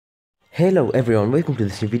Hello everyone, welcome to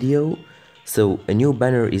this new video. So a new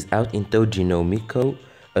banner is out in Toji No Miko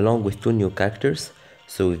along with two new characters.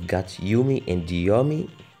 So we've got Yumi and Yomi.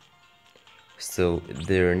 So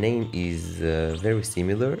their name is very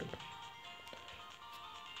similar,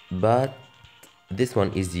 but this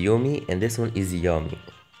one is Yumi and this one is Yomi.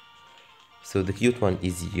 So the cute one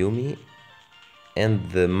is Yumi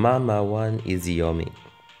and the mama one is Yomi.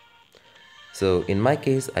 So in my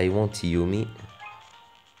case I want Yumi.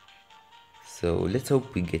 So let's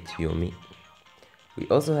hope we get Yumi. We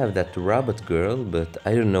also have that robot girl, but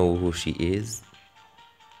I don't know who she is.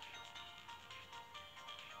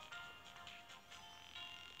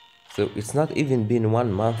 So it's not even been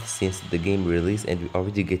 1 month since the game released and we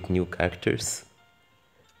already get new characters.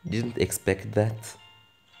 Didn't expect that.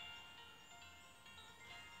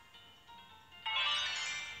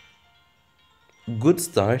 Good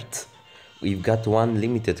start. We've got one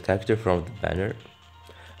limited character from the banner.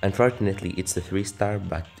 Unfortunately it's a 3-star,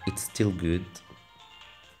 but it's still good.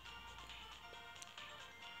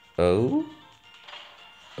 Oh?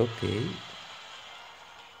 Okay.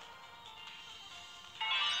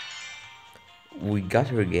 We got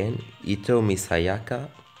her again, Itomi Sayaka.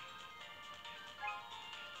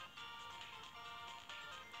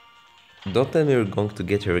 Don't tell me we're going to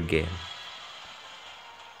get her again.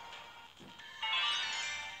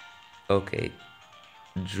 Okay.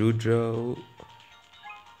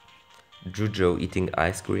 Jujo eating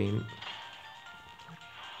ice cream.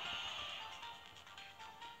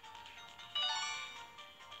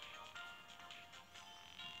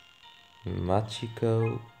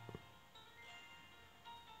 Machiko.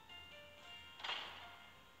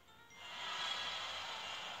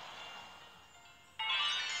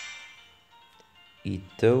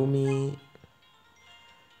 Itomi.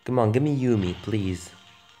 Come on, give me Yumi, please.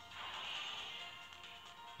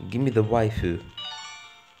 Give me the waifu.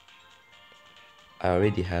 I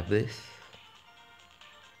already have this.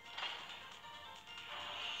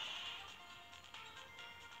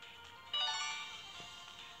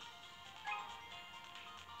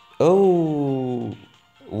 Oh,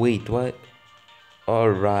 wait, what?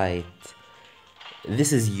 Alright.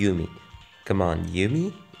 This is Yumi. Come on,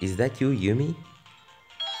 Yumi? Is that you, Yumi?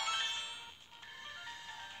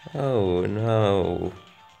 Oh no.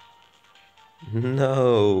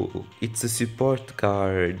 No, it's a support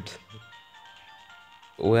card.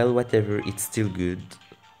 Well, whatever, it's still good.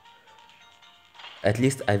 At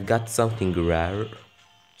least I've got something rare.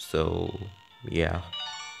 So, yeah.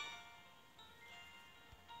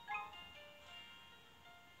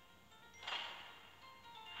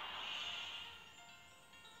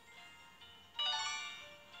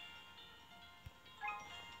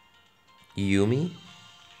 Yumi?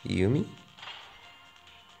 Yumi?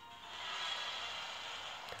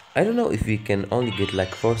 I don't know if we can only get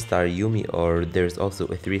like 4-star Yumi or there's also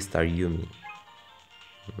a 3-star Yumi.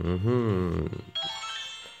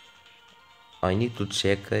 I need to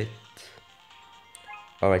check it.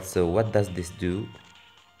 Alright, so what does this do?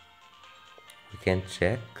 We can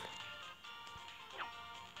check.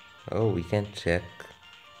 Oh, we can check.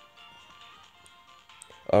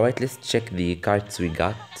 Alright, let's check the cards we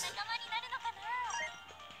got.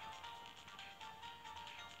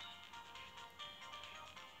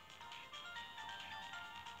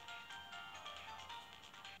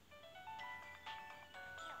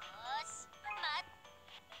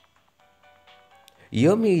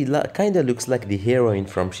 Yomi kinda looks like the heroine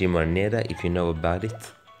from Shimonera, if you know about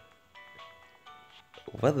it.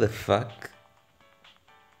 What the fuck?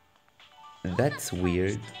 That's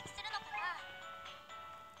weird.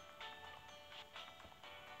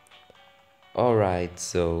 Alright,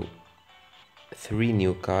 so 3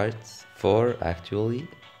 new cards, 4 actually.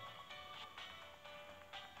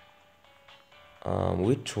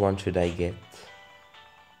 Which one should I get?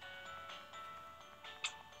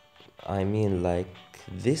 I mean, like,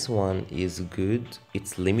 this one is good,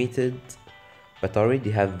 it's limited, but I already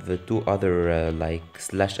have the 2 other like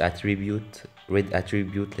slash attribute, red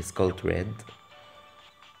attribute, let's call it red.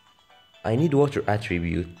 I need water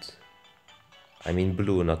attribute. I mean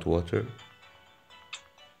blue, not water.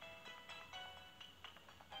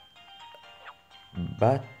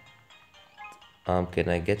 But can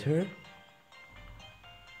I get her?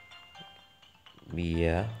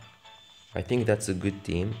 Yeah, I think that's a good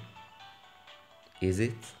team. Is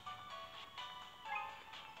it?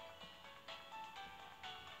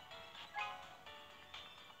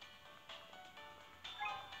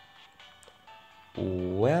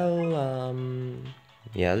 Well,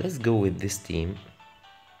 yeah, let's go with this team.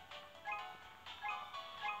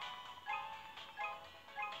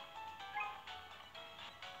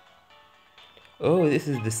 Oh, this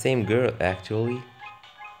is the same girl actually.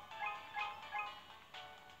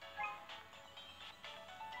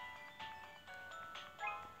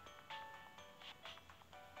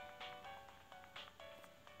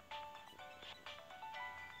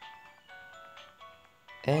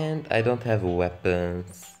 And I don't have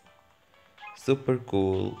weapons. Super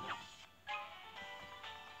cool.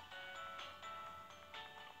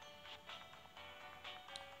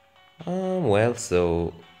 Well,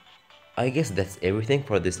 so I guess that's everything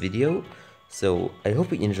for this video. So I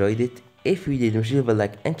hope you enjoyed it. If you did, make sure to leave a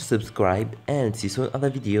like and to subscribe, and see you soon in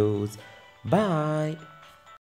other videos. Bye!